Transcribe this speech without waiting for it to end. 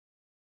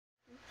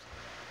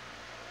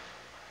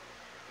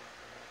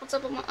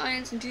What's up with my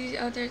audience and dudes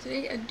out there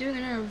today? I'm doing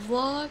another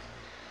vlog,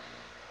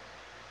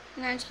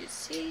 and as you can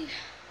see,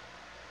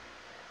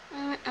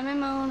 I'm in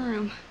my own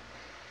room.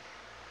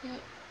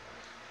 Yep.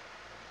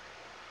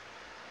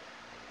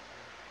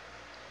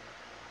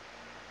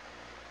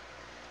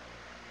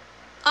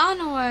 I don't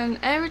know why.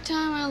 Every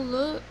time I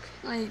look,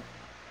 like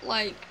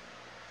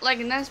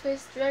in that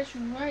space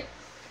direction, right?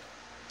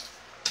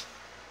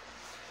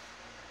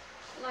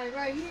 Like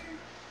right here.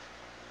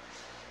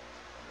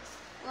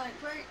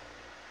 Like right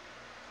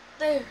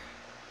there.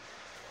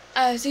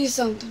 I see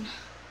something.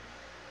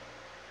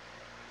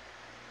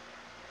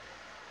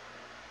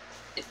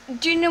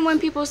 Do you know when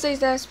people say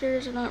that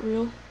spirits are not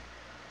real?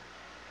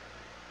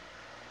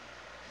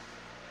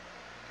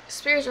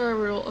 Spirits are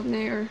real, and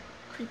they are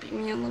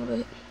creeping me a little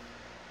bit.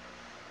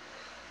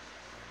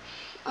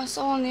 I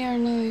saw on the other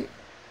night.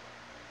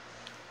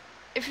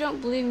 If you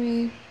don't believe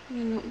me,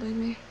 you don't believe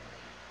me.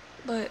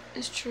 But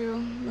it's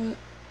true. But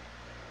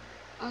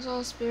I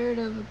saw a spirit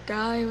of a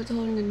guy with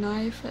holding a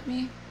knife at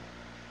me.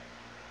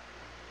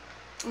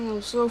 And I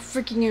was so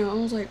freaking out.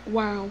 I was like,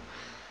 wow.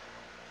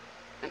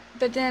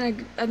 But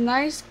then a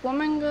nice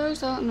woman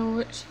goes, I don't know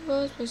what she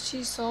was, but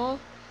she saw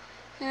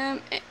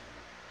him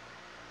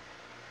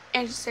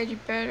and she said, you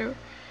better.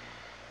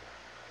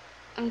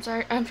 I'm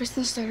sorry, I'm just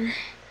gonna stutter.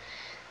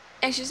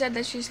 And she said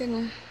that she's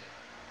gonna,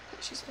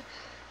 she said,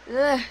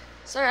 ugh,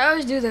 sorry, I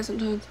always do that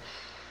sometimes.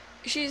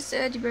 She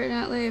said, you better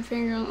not lay a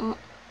finger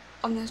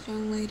on this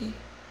young lady.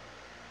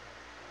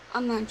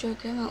 I'm not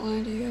joking, I'm not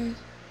lying to you guys.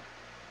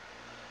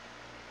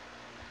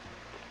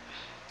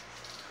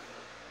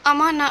 I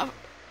might not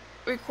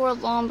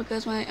record long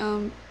because my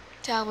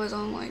tablet's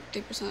on like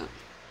 3%.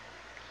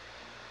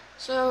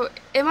 So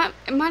it might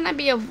not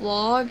be a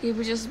vlog, it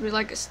would just be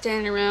like a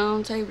stand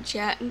around type of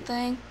chatting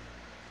thing.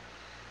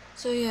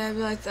 So yeah, it'd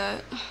be like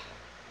that.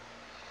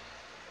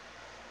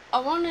 I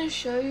want to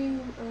show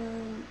you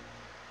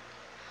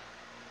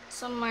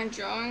some of my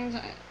drawings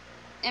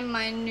in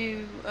my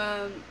new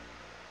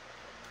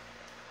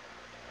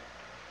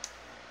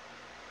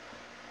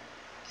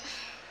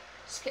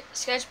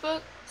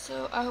sketchbook.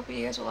 So I hope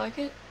you guys will like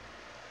it.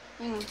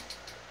 Hang on.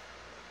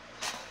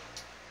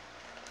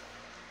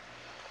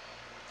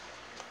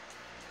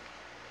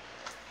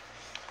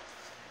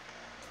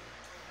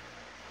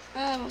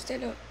 I almost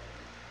stayed up.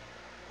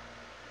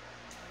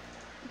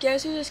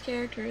 Guess who this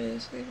character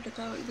is? Leave the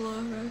comment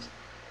below, guys.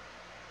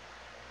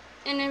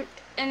 And if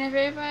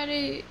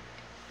everybody,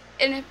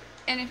 and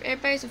if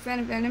everybody's a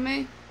fan of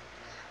anime,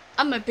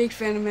 I'm a big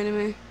fan of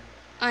anime.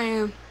 I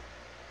am.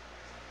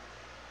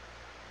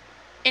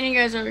 And you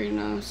guys already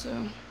know,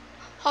 so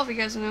hope you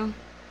guys know.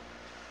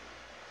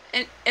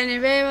 And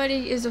if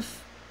everybody is a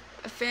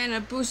fan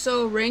of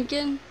Buso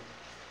Rankin,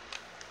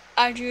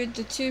 I drew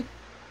the two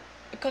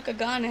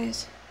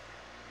Kakaganes.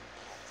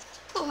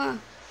 Cool, huh?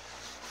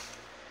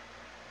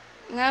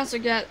 And I also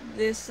got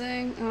this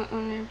thing. I don't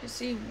know if you can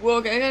see.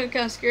 Whoa, that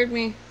kind of scared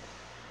me.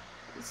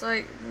 It's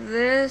like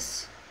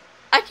this.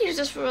 I can use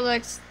this for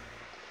like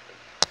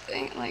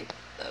thing. Like,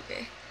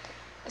 okay,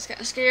 that's kind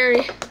of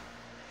scary.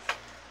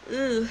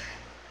 Ugh.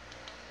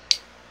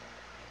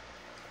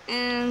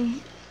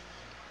 And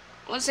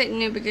let's say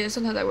new because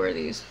sometimes I wear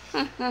these.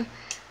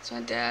 It's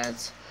my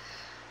dad's.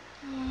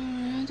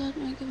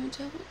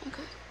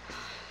 Okay.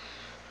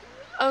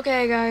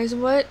 Okay, guys.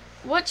 What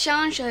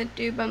challenge should I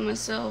do by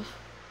myself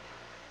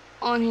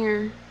on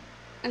here,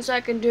 and so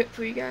I can do it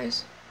for you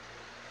guys?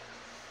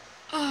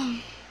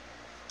 And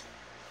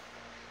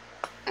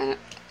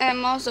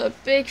I'm also a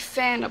big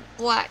fan of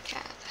Black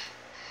Cat.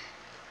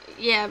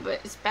 Yeah, but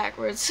it's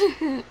backwards.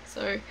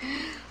 Sorry.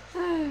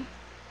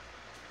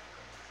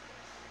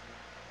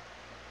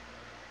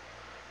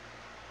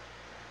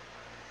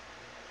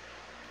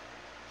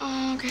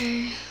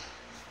 Okay.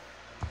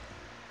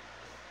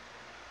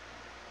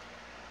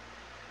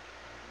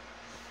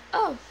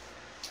 Oh.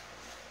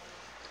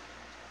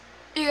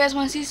 You guys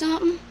want to see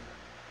something?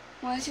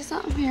 Want to see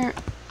something? Here.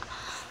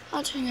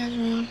 I'll turn you guys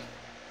around.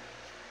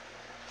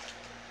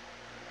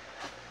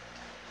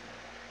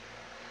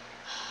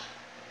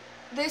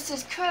 This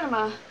is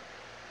Kurama.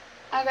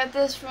 I got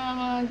this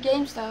from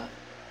GameStop.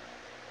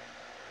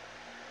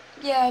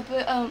 Yeah,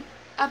 but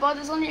I bought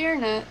this on the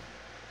internet.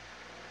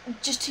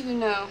 Just so you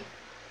know.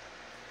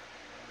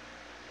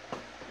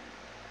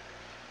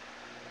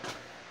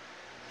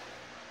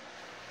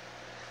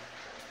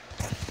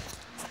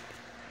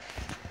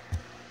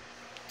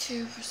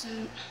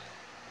 %.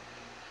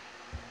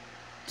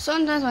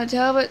 Sometimes my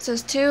tablet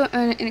says 2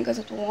 and it goes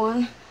up to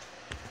 1.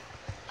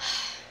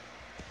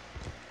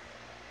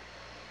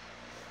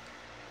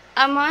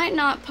 I might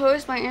not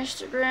post my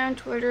Instagram,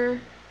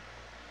 Twitter.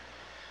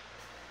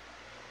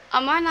 I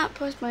might not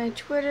post my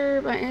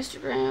Twitter, my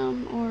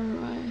Instagram, or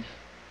my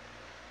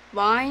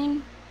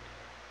Vine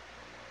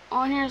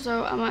on here,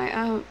 so I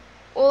might,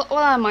 well,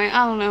 I might,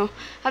 I don't know.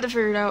 I have to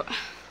figure it out.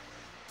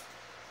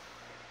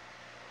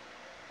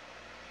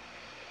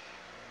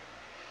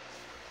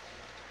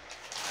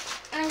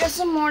 And I got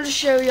some more to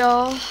show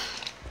y'all.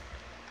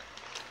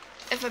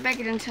 If I make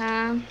it in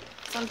time.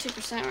 It's on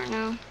 2% right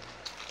now.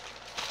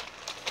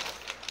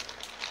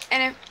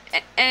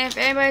 if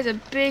anybody's a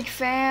big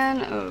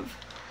fan of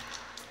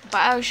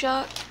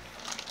BioShock,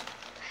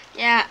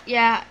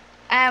 yeah,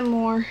 add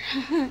more.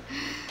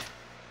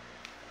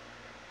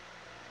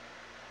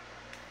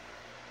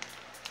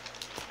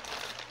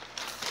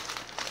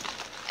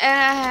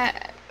 And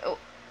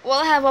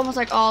I have almost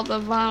like all the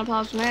vinyl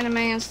pops from anime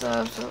and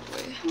stuff. So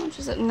wait, how much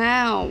is it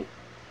now?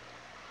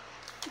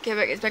 Okay,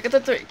 it's back at the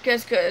 3.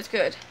 Good, it's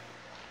good.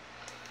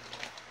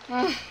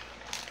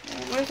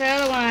 Where's the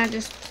other one? I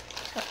just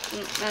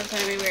that's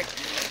gonna be weird.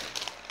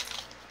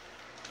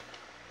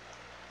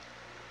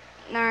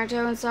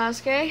 Naruto and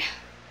Sasuke.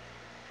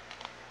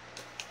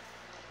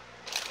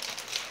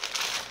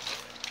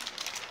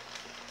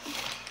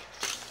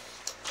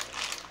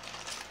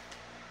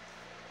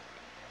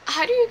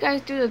 How do you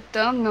guys do the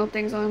thumbnail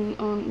things on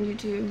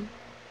YouTube?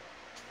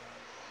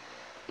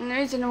 And the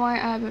reason why I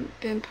haven't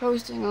been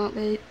posting on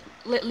it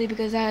lately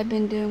because I have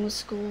been dealing with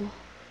school.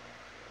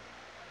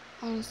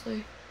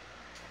 Honestly.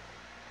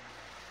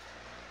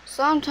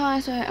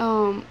 Sometimes like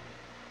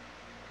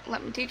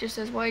my teacher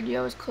says, why do you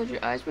always close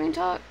your eyes when you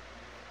talk?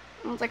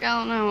 I was like, I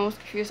don't know, I was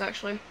confused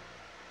actually.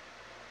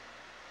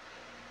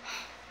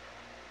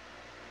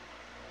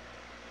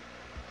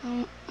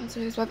 So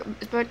it's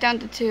back down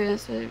to 2,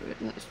 that's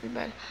pretty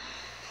bad.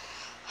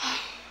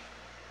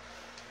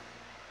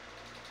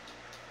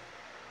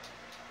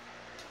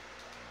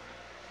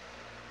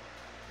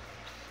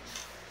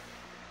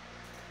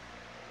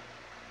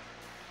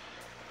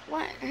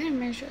 What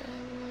animation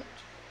I watch?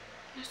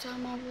 Next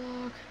time my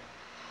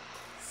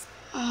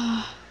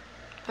vlog.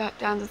 Back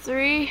down to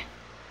 3.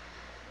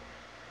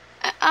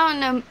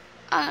 I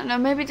don't know,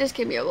 maybe this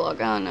can be a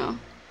vlog, I don't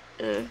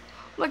know.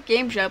 What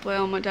game should I play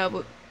on my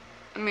tablet?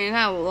 I mean, I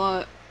have a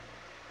lot.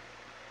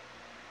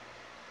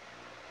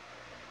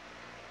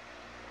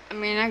 I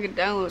mean, I could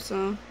download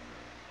some.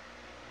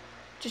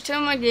 Just tell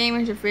me my game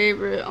is your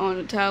favorite on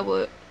the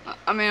tablet.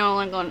 I mean,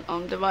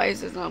 on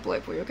devices, and I'll play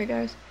it for you, okay,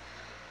 guys?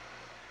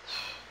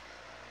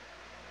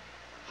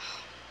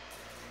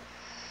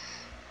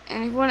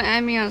 And if you want to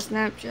add me on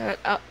Snapchat,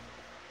 I'll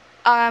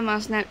have my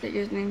Snapchat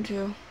username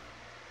too.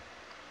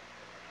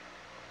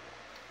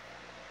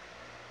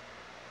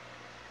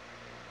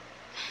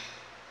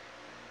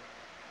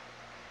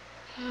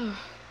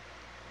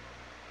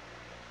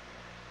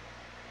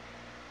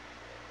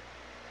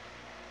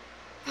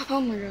 Oh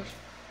my gosh.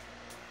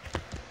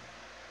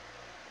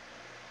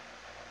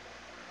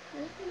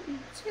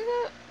 See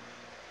that?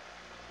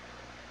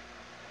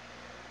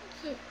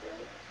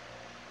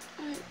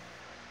 Right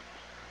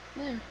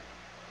there.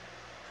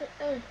 Right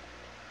there.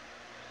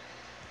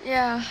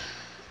 Yeah.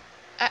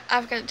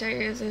 I've got to tell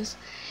you this.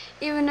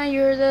 Even though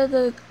you're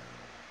the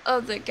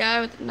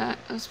guy with the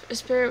knife, a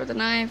spirit with a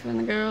knife and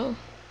the girl.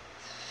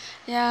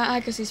 Yeah,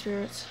 I can see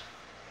spirits.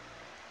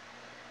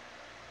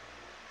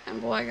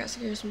 And boy, I got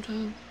scared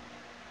sometimes.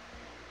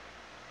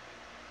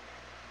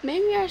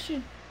 Maybe I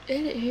should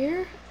end it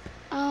here?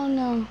 I don't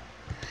know.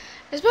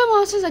 It's been a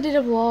while since I did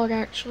a vlog,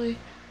 actually.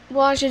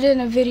 Well, I actually did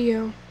a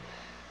video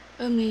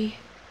of me.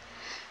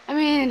 I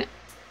mean,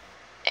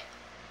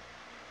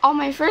 on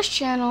my first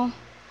channel,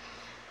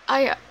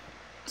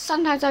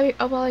 sometimes I'd be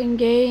uploading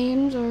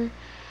games or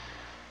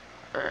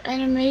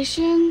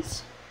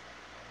animations.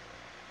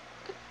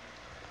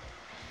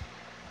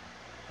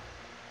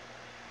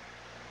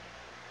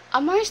 I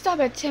might stop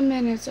at 10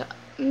 minutes,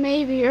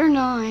 maybe, or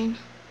 9.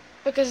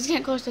 Because it's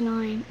getting close to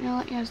 9. I'll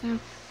let you guys know.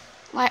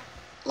 Like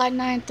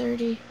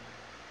 9:30.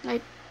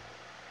 Like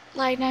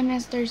 9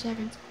 minutes 30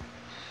 seconds.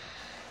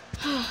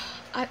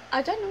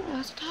 I don't know what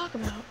else to talk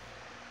about.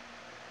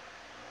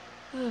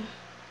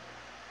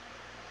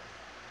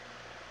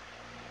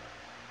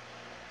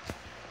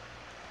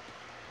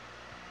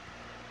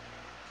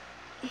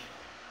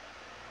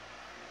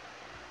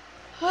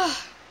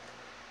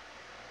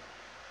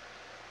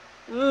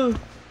 Ooh,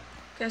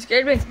 that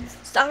scared me.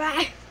 Stop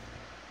it!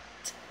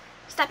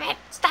 Stop it!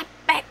 Stop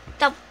it!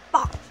 The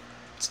fuck!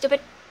 Stupid!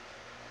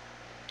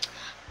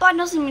 But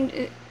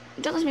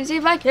don't let me see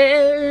if I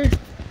care.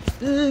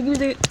 Give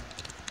me a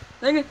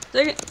second.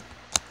 Second.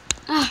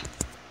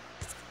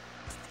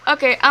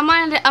 Okay, I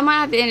might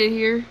have to end it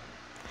here.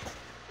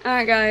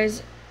 Alright,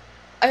 guys.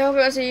 I hope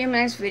I'll see you in my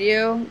next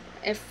video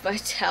if my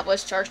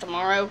tablet's charged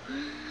tomorrow.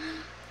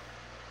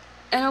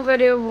 And I'll do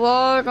a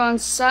vlog on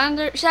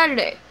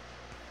Saturday.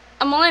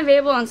 I'm only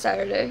available on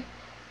Saturday.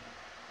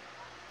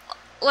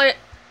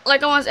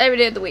 Like almost every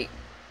day of the week.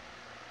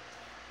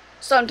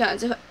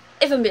 Sometimes if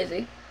I'm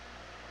busy.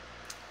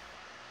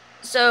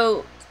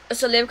 So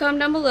leave a comment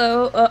down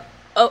below.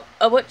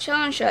 What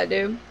challenge should I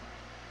do?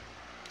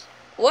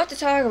 What to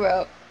talk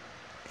about?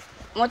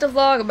 What to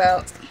vlog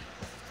about?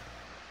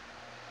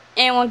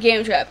 And what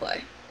game should I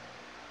play?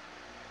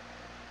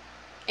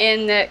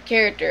 And that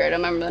character, I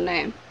don't remember the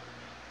name.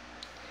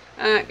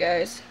 Alright,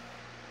 guys.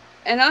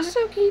 And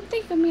also, can you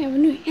think of me of a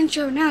new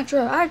intro and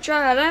outro? I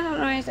tried, I don't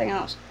know anything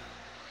else.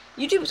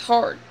 YouTube is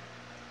hard.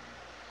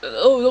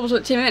 Oh,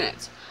 almost 10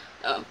 minutes.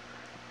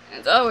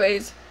 As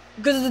always,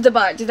 because of the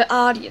debate to the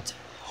audience.